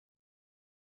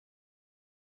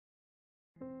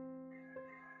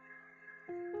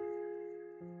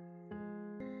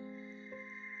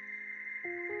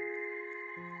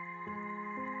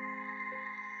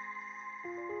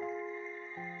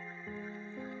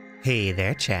Hey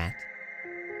there, chat.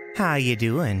 How you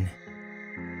doing?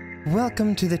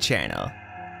 Welcome to the channel.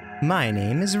 My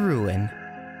name is Ruin.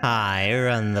 I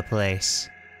run the place.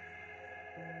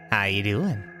 How you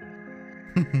doing?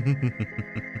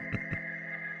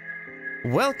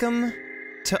 Welcome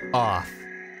to Off,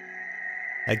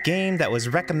 a game that was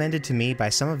recommended to me by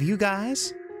some of you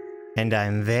guys, and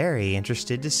I'm very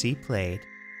interested to see played.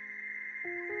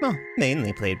 Well,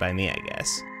 mainly played by me, I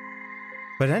guess.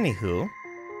 But anywho,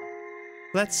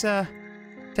 let's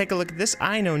take a look at this.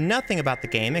 I know nothing about the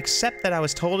game except that I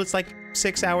was told it's like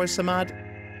 6 hours some odd,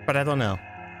 but I don't know.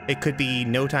 It could be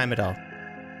no time at all.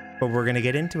 But we're gonna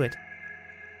get into it.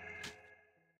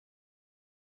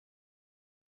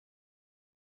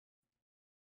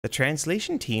 The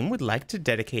translation team would like to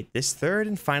dedicate this third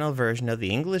and final version of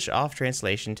the English Off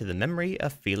translation to the memory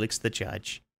of Felix the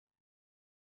Judge.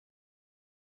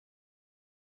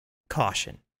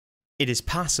 Caution. It is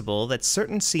possible that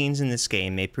certain scenes in this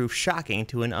game may prove shocking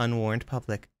to an unwarned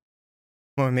public.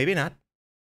 Or maybe not.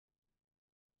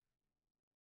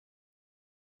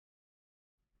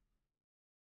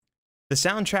 The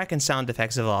soundtrack and sound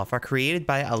effects of Off are created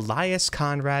by Elias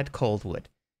Conrad Coldwood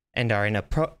and are an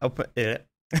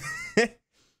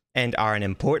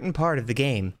important part of the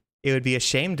game. It would be a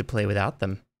shame to play without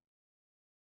them.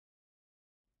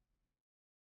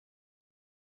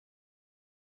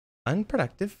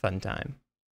 Unproductive fun time.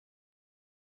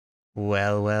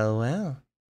 Well, well, well.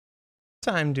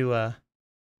 Time to,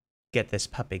 get this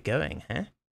puppy going, huh?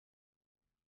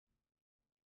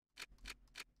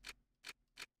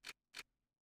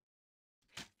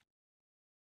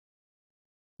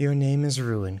 Your name is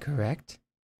Ruin, correct?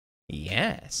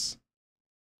 Yes.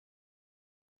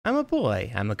 I'm a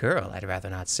boy. I'm a girl, I'd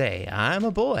rather not say. I'm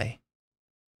a boy.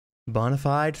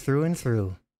 Bonafide through and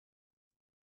through.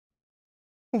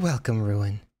 Welcome,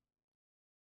 Ruin.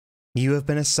 You have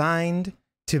been assigned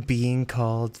to being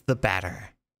called the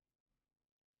Batter.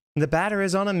 The Batter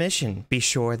is on a mission. Be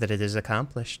sure that it is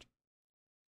accomplished.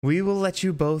 We will let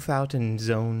you both out in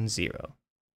Zone 0.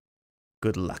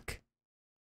 Good luck.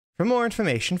 For more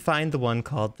information, find the one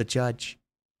called the Judge.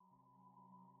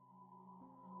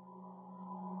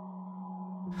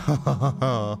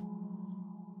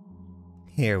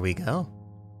 Here we go.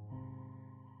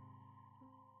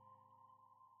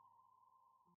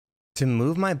 To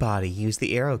move my body, use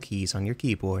the arrow keys on your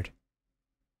keyboard.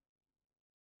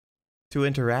 To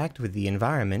interact with the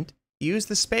environment, use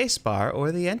the spacebar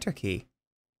or the enter key.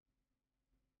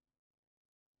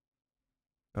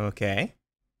 Okay.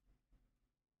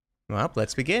 Well,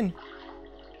 let's begin.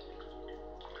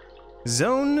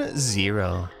 Zone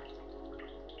 0.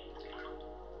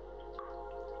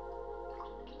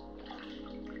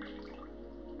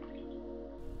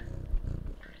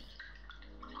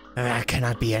 There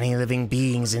cannot be any living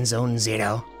beings in Zone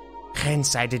 0.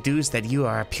 Hence, I deduce that you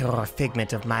are a pure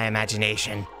figment of my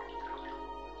imagination.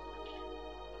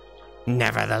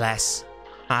 Nevertheless,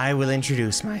 I will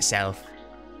introduce myself.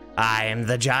 I am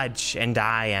the Judge, and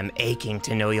I am aching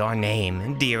to know your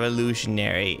name, dear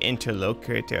illusionary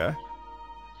interlocutor.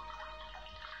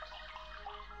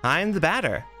 I am the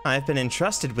Batter. I've been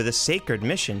entrusted with a sacred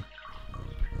mission.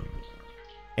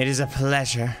 It is a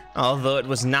pleasure, although it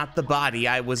was not the body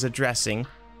I was addressing,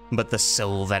 but the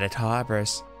soul that it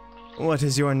harbors. What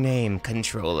is your name,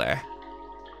 controller?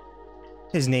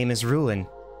 His name is Ruin.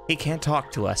 He can't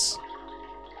talk to us.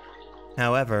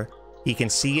 However, he can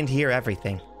see and hear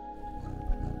everything.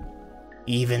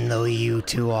 Even though you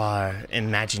two are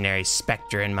imaginary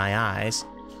spectre in my eyes,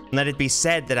 let it be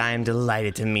said that I am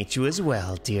delighted to meet you as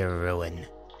well, dear Ruin.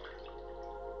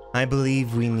 I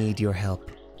believe we need your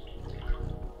help.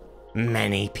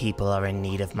 Many people are in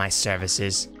need of my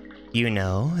services. You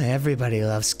know, everybody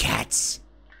loves cats.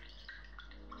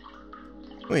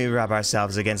 We rub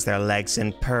ourselves against their legs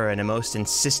and purr in a most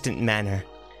insistent manner.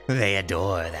 They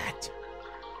adore that.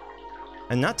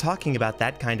 I'm not talking about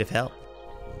that kind of help.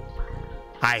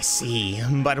 I see,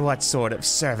 but what sort of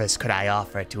service could I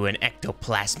offer to an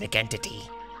ectoplasmic entity?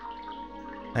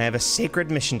 I have a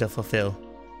sacred mission to fulfill.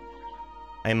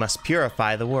 I must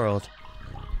purify the world.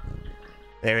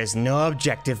 There is no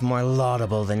objective more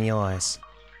laudable than yours.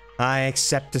 I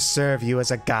accept to serve you as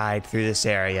a guide through this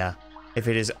area, if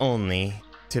it is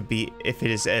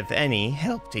of any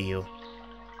help to you.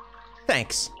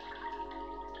 Thanks.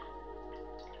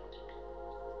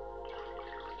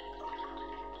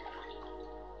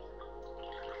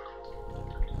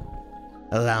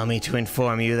 Allow me to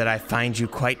inform you that I find you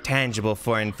quite tangible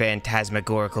for a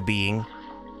phantasmagorical being.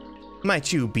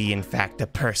 Might you be, in fact, a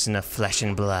person of flesh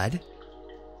and blood?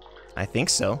 I think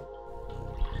so.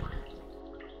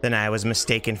 Then I was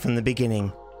mistaken from the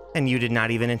beginning. and you did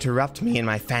not even interrupt me in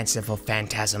my fanciful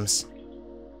phantasms.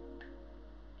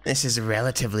 This is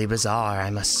relatively bizarre, I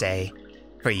must say,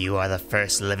 for you are the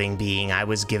first living being I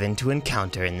was given to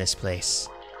encounter in this place.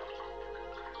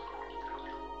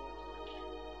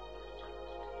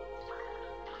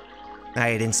 I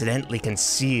had incidentally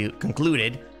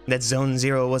concluded that Zone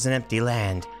 0 was an empty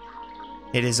land.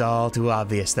 It is all too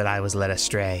obvious that I was led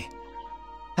astray.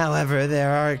 However,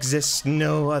 there exist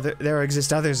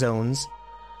other zones,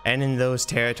 and in those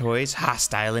territories,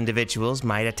 hostile individuals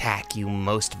might attack you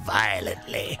most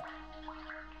violently.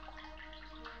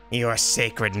 Your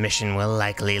sacred mission will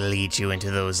likely lead you into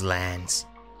those lands.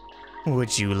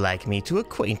 Would you like me to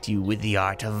acquaint you with the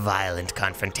art of violent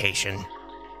confrontation?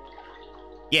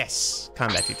 Yes,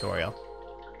 combat tutorial.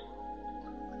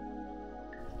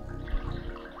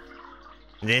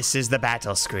 This is the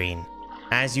battle screen.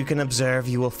 As you can observe,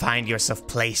 you will find yourself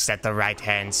placed at the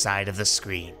right-hand side of the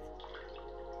screen.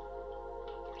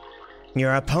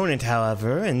 Your opponent,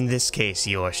 however, in this case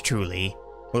yours truly,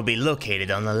 will be located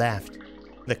on the left,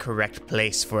 the correct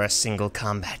place for a single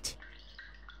combat.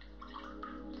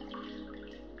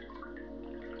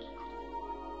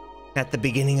 At the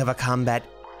beginning of a combat,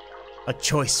 a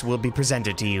choice will be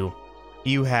presented to you.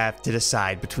 You have to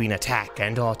decide between attack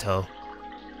and auto.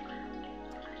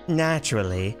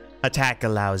 Naturally, attack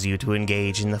allows you to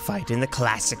engage in the fight in the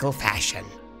classical fashion.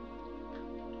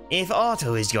 If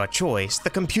auto is your choice, the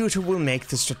computer will make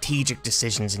the strategic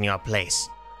decisions in your place,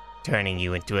 turning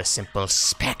you into a simple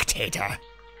spectator.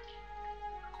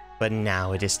 But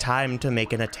now it is time to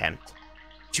make an attempt.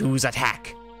 Choose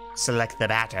attack. Select the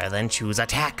batter, then choose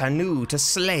attack anew to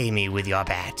slay me with your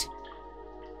bat.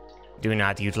 Do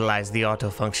not utilize the auto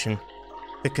function.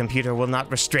 The computer will not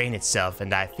restrain itself,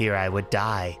 and I fear I would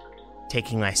die,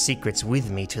 taking my secrets with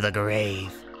me to the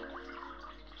grave.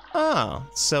 Oh,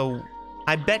 so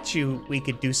I bet you we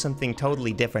could do something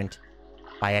totally different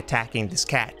by attacking this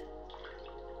cat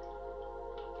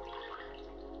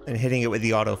and hitting it with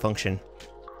the auto function.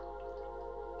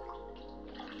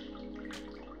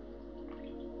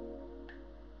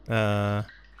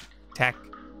 Attack.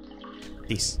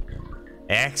 This.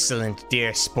 Excellent,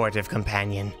 dear sportive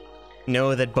companion.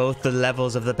 Know that both the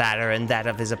levels of the batter and that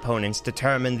of his opponents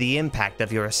determine the impact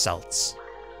of your assaults.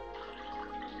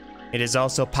 It is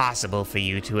also possible for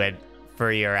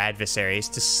your adversaries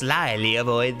to slyly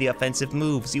avoid the offensive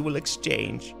moves you will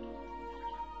exchange.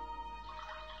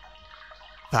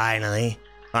 Finally,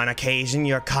 on occasion,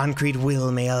 your concrete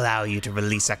will may allow you to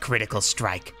release a critical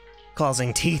strike,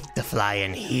 causing teeth to fly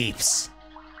in heaps.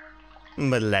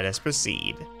 But let us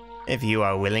proceed. If you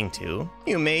are willing to,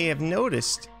 you may have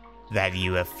noticed that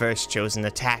you have first chosen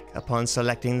attack upon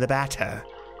selecting the batter.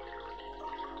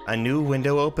 A new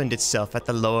window opened itself at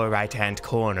the lower right-hand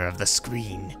corner of the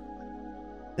screen.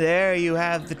 There you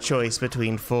have the choice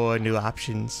between 4 new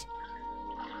options.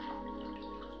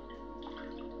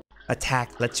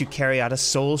 Attack lets you carry out a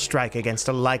soul strike against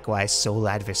a likewise soul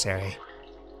adversary.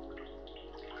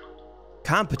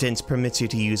 Competence permits you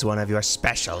to use one of your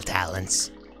special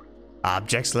talents.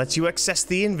 Objects lets you access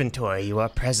the inventory you are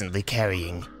presently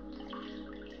carrying.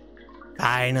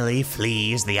 Finally,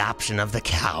 flee is the option of the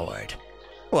coward.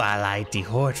 While I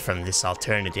dehort from this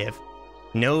alternative,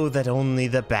 know that only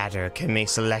the batter may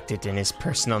select it in his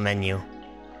personal menu.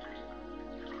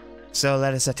 So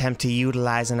let us attempt to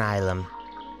utilize an item.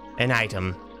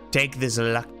 Take this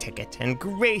luck ticket and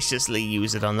graciously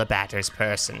use it on the batter's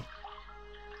person.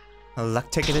 A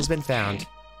luck ticket has been found.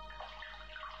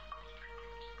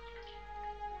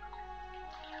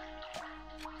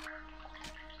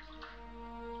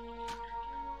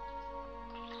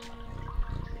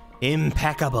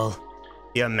 Impeccable.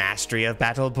 Your mastery of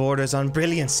battle borders on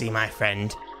brilliancy, my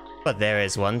friend. But there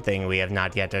is one thing we have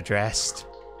not yet addressed.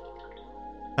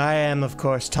 I am, of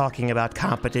course, talking about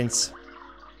competence.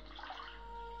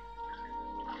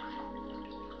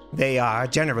 They are,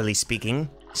 generally speaking,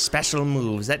 special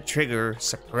moves that trigger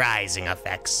surprising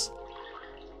effects.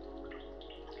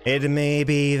 It may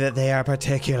be that they are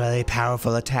particularly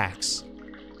powerful attacks,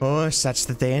 or such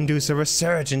that they induce a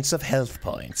resurgence of health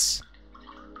points.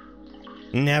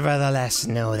 Nevertheless,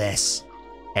 know this.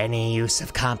 Any use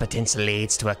of competence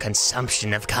leads to a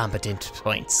consumption of competent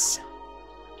points.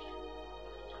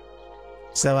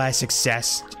 So I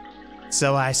suggest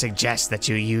that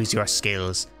you use your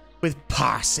skills with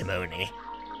parsimony.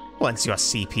 Once your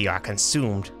CP are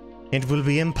consumed, it will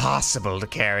be impossible to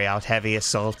carry out heavy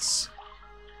assaults.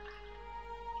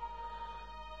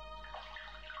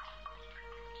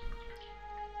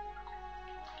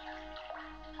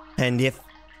 And if,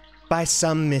 by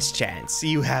some mischance,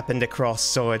 you happen to cross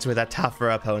swords with a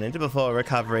tougher opponent before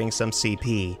recovering some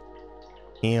CP,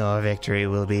 your victory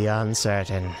will be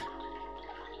uncertain.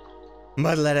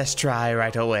 But let us try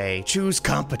right away. Choose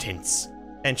competence,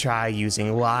 and try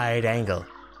using wide angle,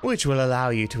 which will allow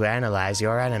you to analyze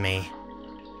your enemy.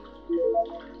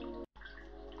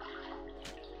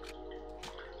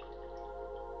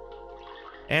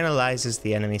 Analyzes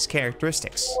the enemy's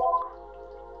characteristics.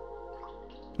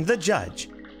 The Judge,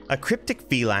 a cryptic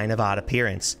feline of odd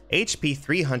appearance, HP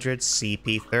 300,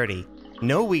 CP 30,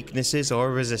 no weaknesses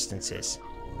or resistances.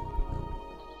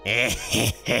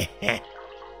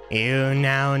 You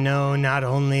now know not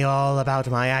only all about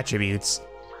my attributes,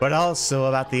 but also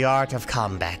about the art of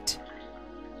combat.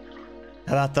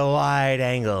 About the wide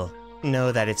angle,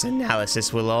 know that its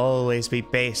analysis will always be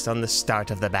based on the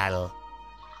start of the battle.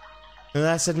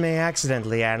 Thus it may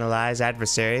accidentally analyze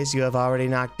adversaries you have already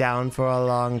knocked down for a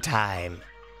long time.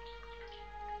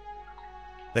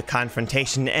 The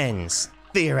confrontation ends,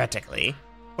 theoretically,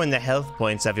 when the health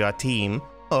points of your team,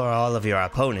 or all of your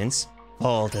opponents,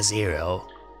 fall to 0.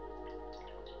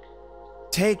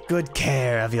 Take good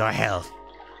care of your health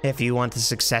if you want a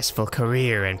successful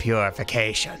career in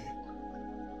purification.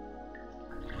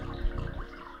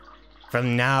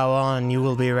 From now on, you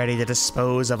will be ready to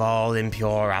dispose of all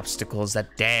impure obstacles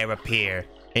that dare appear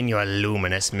in your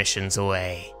luminous missions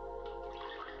away.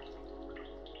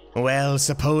 Well,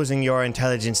 supposing your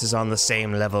intelligence is on the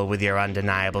same level with your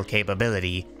undeniable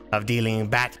capability of dealing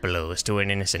bat blows to an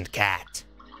innocent cat.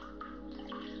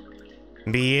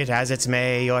 Be it as it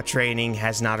may, your training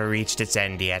has not reached its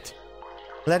end yet.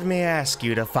 Let me ask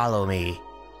you to follow me,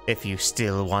 if you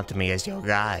still want me as your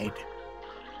guide.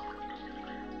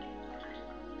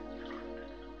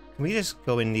 Can we just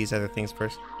go in these other things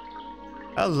first?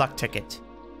 A luck ticket.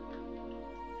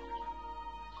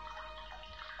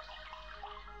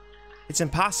 It's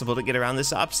impossible to get around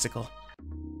this obstacle.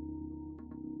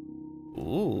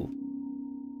 Ooh.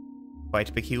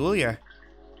 Quite peculiar.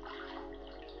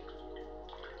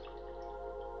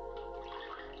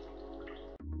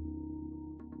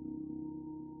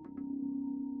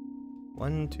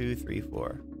 One, two, three,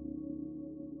 four.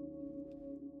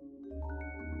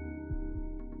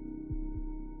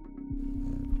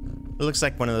 It looks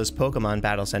like one of those Pokemon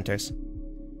battle centers.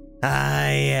 Ah,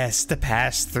 yes, to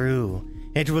pass through.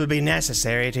 It will be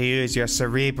necessary to use your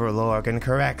cerebral organ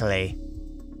correctly.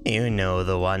 You know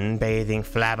the one bathing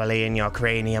flabbily in your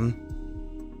cranium.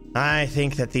 I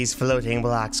think that these floating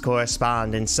blocks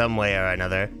correspond in some way or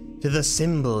another to the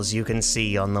symbols you can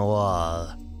see on the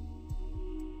wall.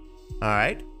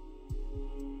 Alright.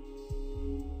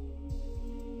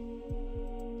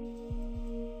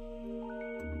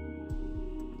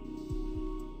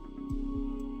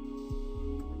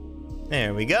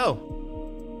 There we go.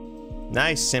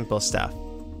 Nice, simple stuff.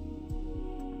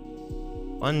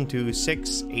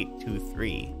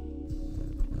 126823.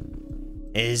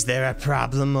 Is there a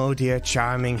problem, oh dear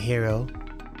charming hero?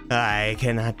 I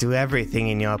cannot do everything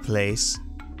in your place.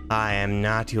 I am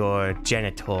not your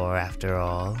genitor, after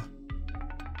all.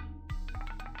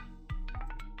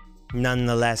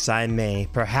 Nonetheless, I may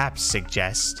perhaps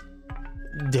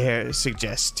dare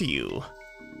suggest to you,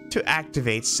 to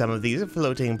activate some of these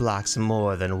floating blocks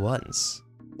more than once,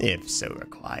 if so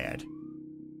required.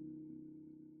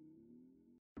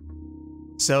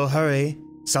 So hurry,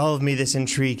 solve me this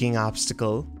intriguing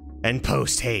obstacle, and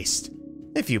post-haste,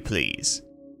 if you please.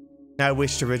 I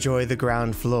wish to rejoin the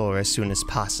ground floor as soon as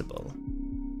possible.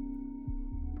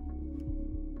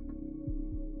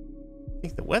 I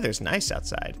think the weather's nice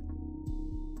outside.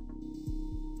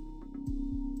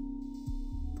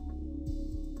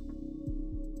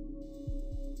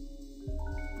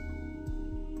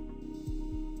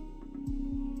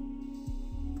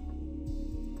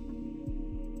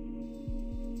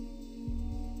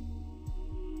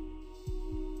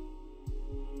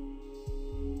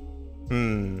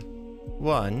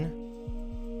 One.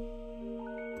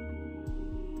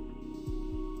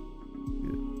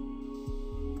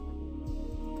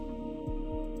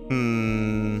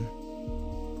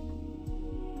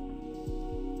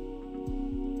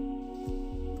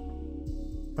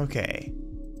 Okay.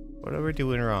 What are we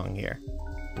doing wrong here?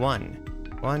 1,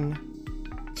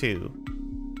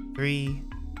 2, 3,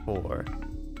 4,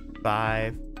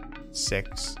 5,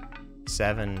 6,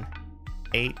 7,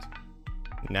 8,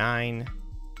 9,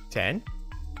 10,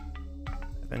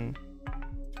 11,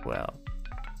 12.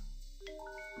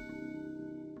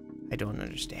 I don't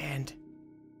understand.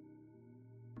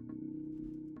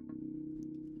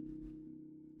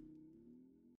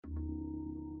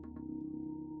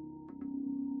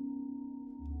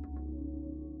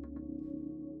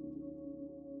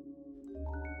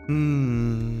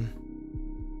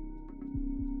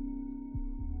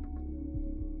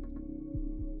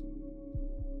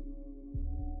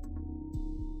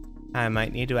 I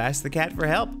might need to ask the cat for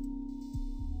help.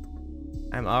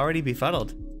 I'm already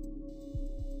befuddled.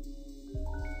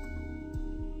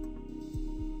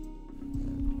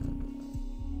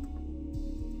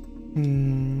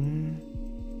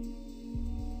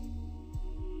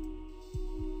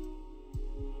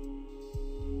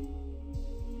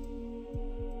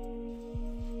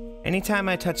 Anytime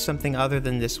I touch something other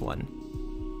than this one,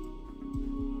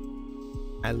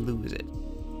 I lose it.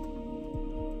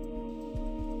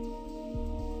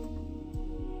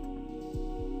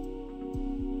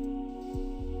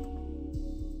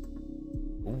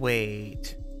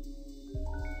 Wait.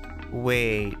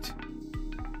 Wait.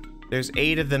 There's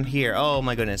 8 of them here. Oh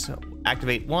my goodness.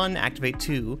 Activate 1, activate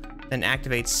 2, then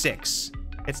activate 6.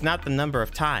 It's not the number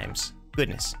of times.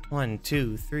 Goodness. 1,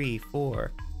 2, 3,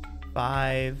 4,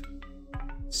 5,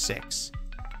 6.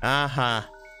 Uh-huh.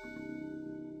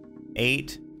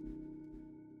 8,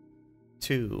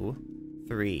 2,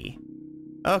 3.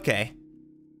 Okay.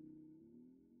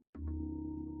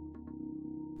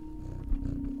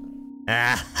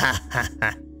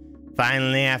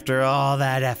 Finally, after all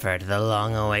that effort, the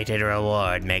long-awaited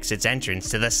reward makes its entrance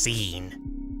to the scene.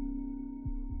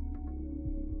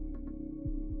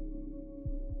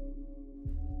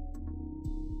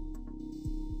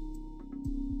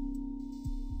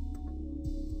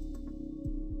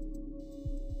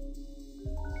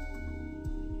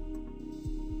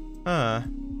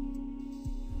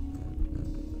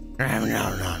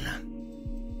 No.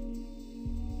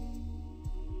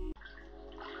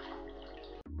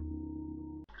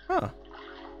 Huh.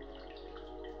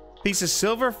 Piece of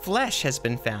silver flesh has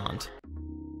been found.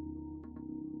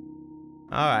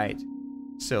 Alright.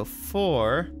 So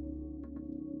 4.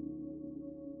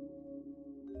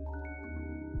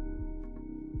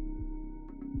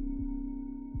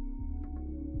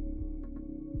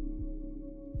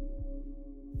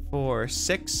 Four,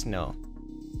 6, no.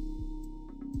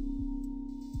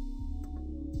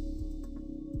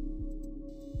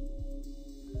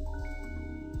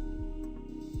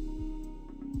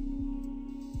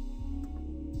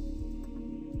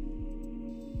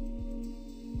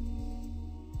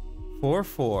 Four,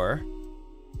 4.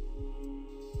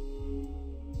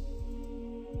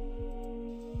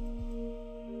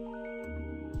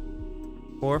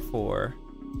 Four, 4,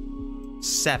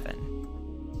 7.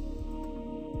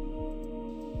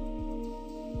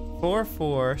 4,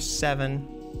 4, 7.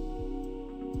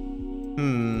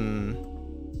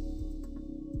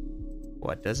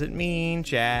 What does it mean,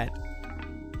 chat?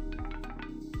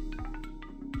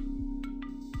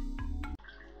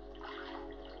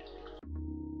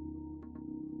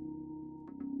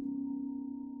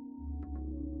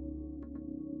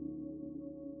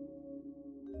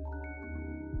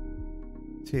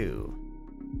 Two,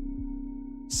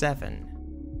 7.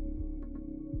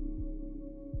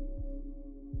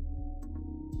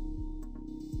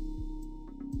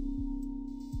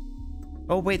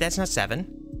 Oh wait, that's not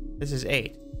 7. This is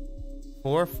 8.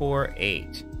 4, 4,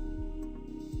 8.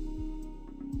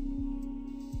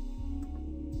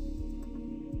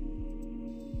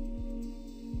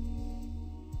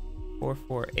 Four,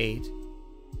 4, 8.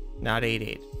 Not 8,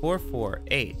 8. 4, 4,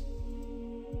 8.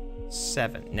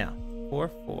 7. No. 4,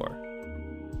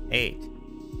 4, 8.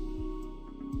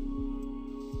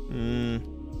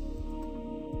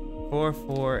 4,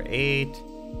 4, 8.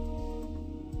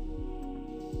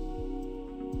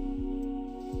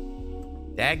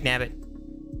 Dagnabbit.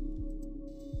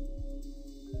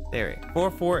 There.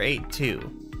 4, 4, 8, 2.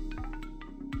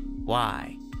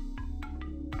 Why?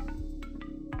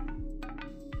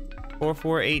 4,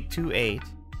 4, 8, 2, 8.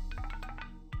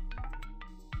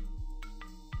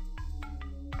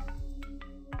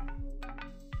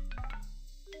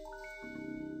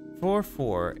 4,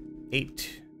 4,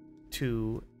 8,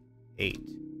 2, 8.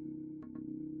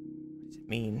 What does it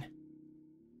mean?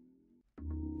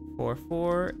 4,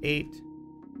 4, 8.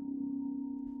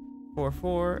 4,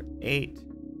 4, 8,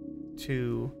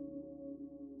 2,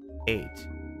 8,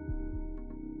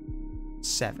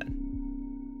 7.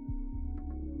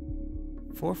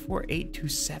 4, 4, 8, 2,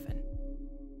 7.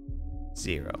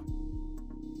 0.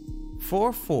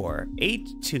 4, 4,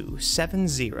 8, 2, 7,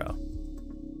 0.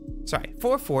 Sorry,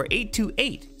 4, 4, 8, 2,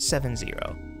 8, 7,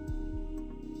 0.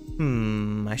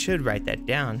 I should write that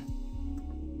down.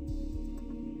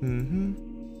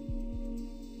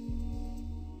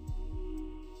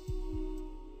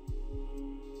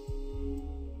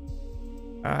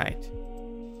 Alright.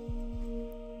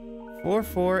 4,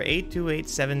 4, 8, 2, 8,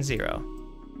 7, 0.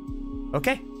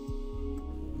 Okay.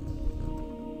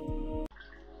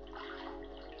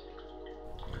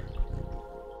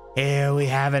 Here we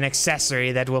have an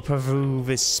accessory that will prove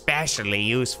especially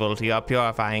useful to your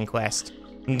purifying quest,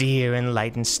 dear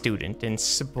enlightened student and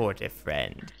supportive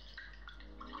friend.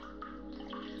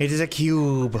 It is a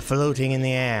cube floating in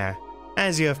the air,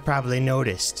 as you have probably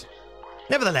noticed.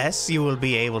 Nevertheless, you will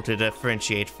be able to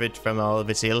differentiate it from all of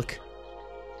its ilk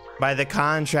by the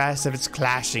contrast of its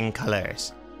clashing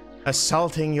colors,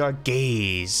 assaulting your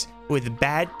gaze with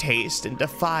bad taste and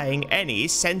defying any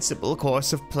sensible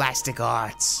course of plastic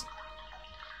arts.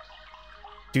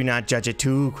 Do not judge it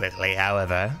too quickly,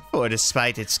 however, for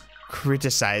despite its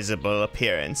criticizable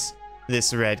appearance,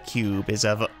 this red cube is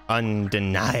of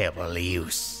undeniable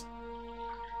use.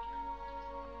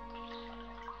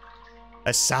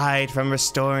 Aside from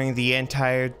restoring the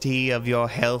entirety of your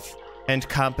health and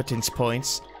competence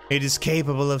points, it is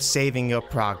capable of saving your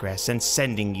progress and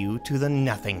sending you to the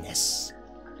nothingness.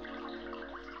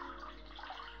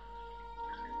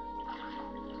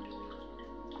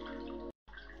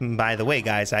 By the way,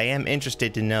 guys, I am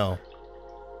interested to know,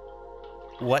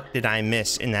 what did I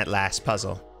miss in that last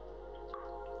puzzle?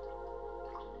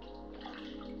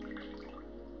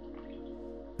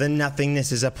 The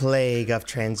nothingness is a plague of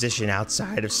transition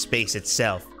outside of space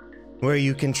itself, where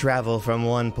you can travel from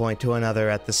one point to another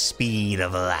at the speed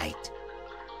of light.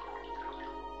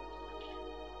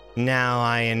 Now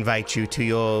I invite you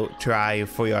to try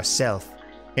for yourself,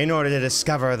 in order to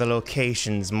discover the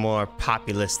locations more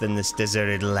populous than this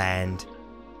deserted land.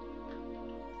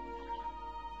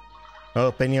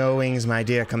 Open your wings, my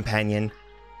dear companion,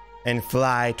 and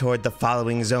fly toward the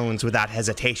following zones without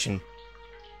hesitation.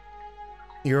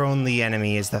 Your only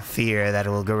enemy is the fear that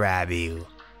will grab you.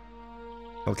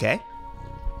 Okay?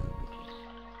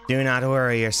 Do not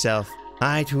worry yourself.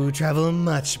 I too travel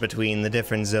much between the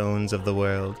different zones of the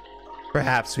world.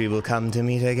 Perhaps we will come to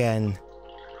meet again.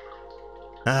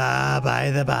 Ah,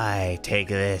 by the by, take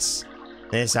this.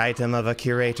 This item of a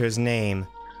curator's name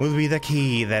will be the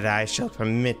key that I shall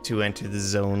permit to enter the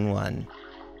Zone 1.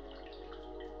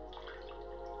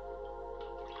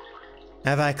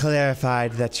 Have I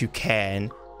clarified that you can,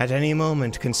 at any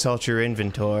moment, consult your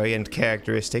inventory and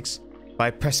characteristics by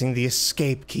pressing the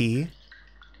escape key?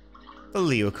 The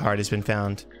Leo card has been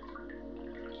found.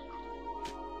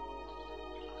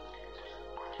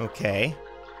 Okay.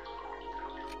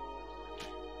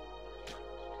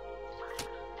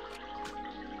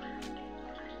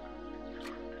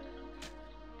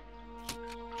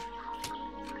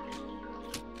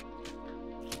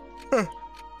 Huh.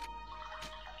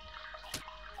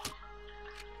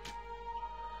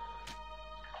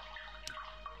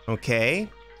 Okay,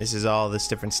 this is all this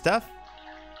different stuff.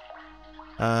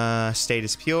 State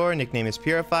is pure, nickname is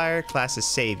Purifier, class is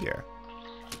Savior.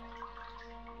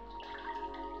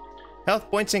 Health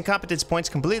points and competence points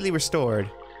completely restored.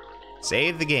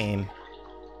 Save the game.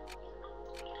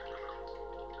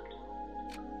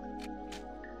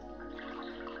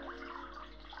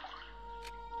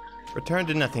 Return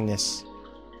to nothingness.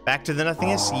 Back to the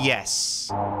nothingness? Yes.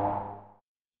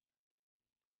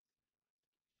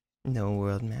 No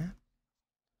world map.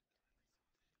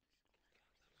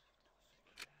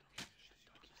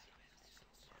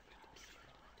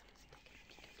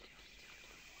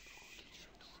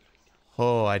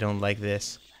 Oh, I don't like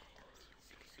this.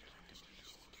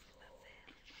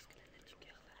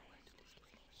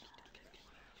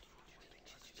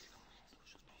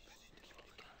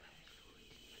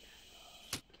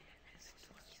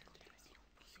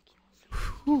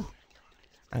 Whew.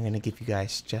 I'm gonna give you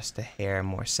guys just a hair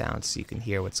more sound so you can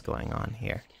hear what's going on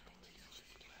here.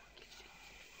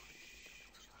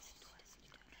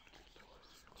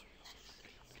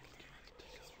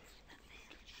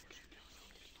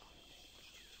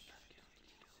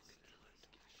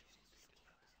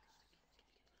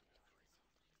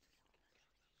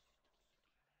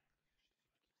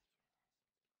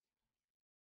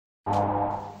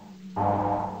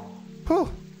 Whew,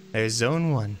 there's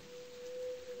Zone 1.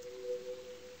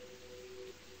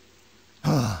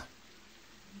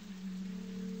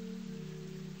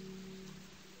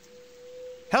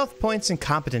 Health points and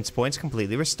competence points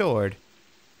completely restored.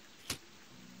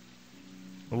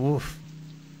 Oof.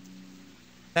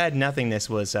 That nothingness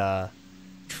was a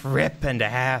trip and a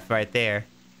half right there.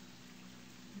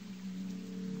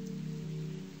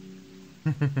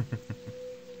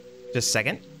 Just a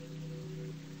second.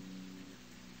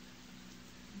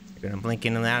 We're gonna blink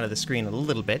in and out of the screen a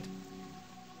little bit.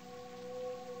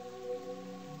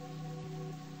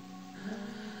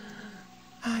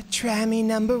 Trammy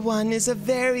number 1 is a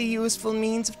very useful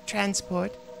means of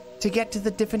transport to get to the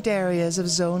different areas of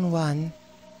Zone 1.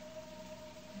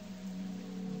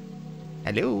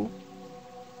 Hello?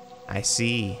 I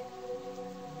see.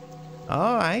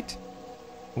 Alright.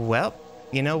 Well,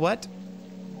 you know what?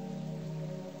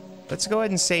 Let's go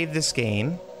ahead and save this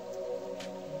game.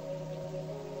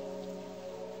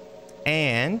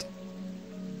 And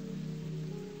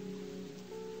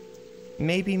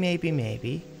maybe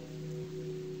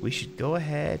we should go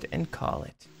ahead and call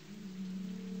it.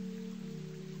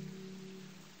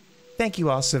 Thank you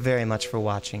all so very much for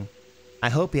watching. I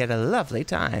hope you had a lovely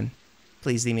time.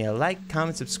 Please leave me a like,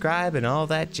 comment, subscribe, and all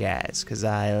that jazz, because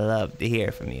I love to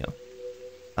hear from you.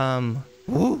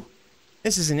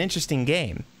 This is an interesting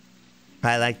game.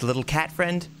 I like the little cat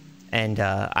friend, and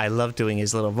I love doing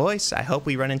his little voice. I hope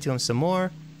we run into him some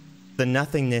more. The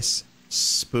nothingness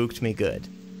spooked me good.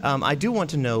 I do want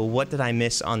to know, what did I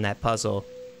miss on that puzzle?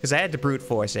 Because I had to brute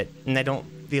force it, and I don't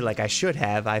feel like I should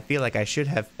have. I feel like I should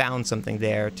have found something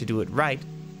there to do it right,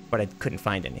 but I couldn't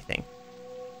find anything.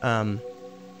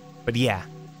 But yeah,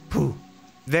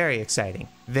 very exciting,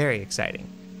 very exciting.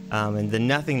 And the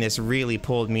nothingness really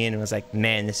pulled me in and was like,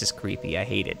 man, this is creepy, I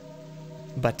hate it.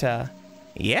 But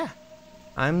yeah,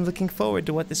 I'm looking forward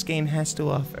to what this game has to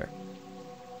offer.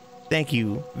 Thank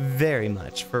you very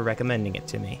much for recommending it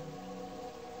to me.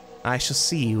 I shall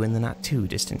see you in the not too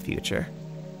distant future.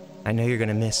 I know you're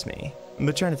gonna miss me,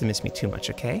 but try not to miss me too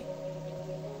much, okay?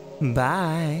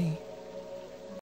 Bye.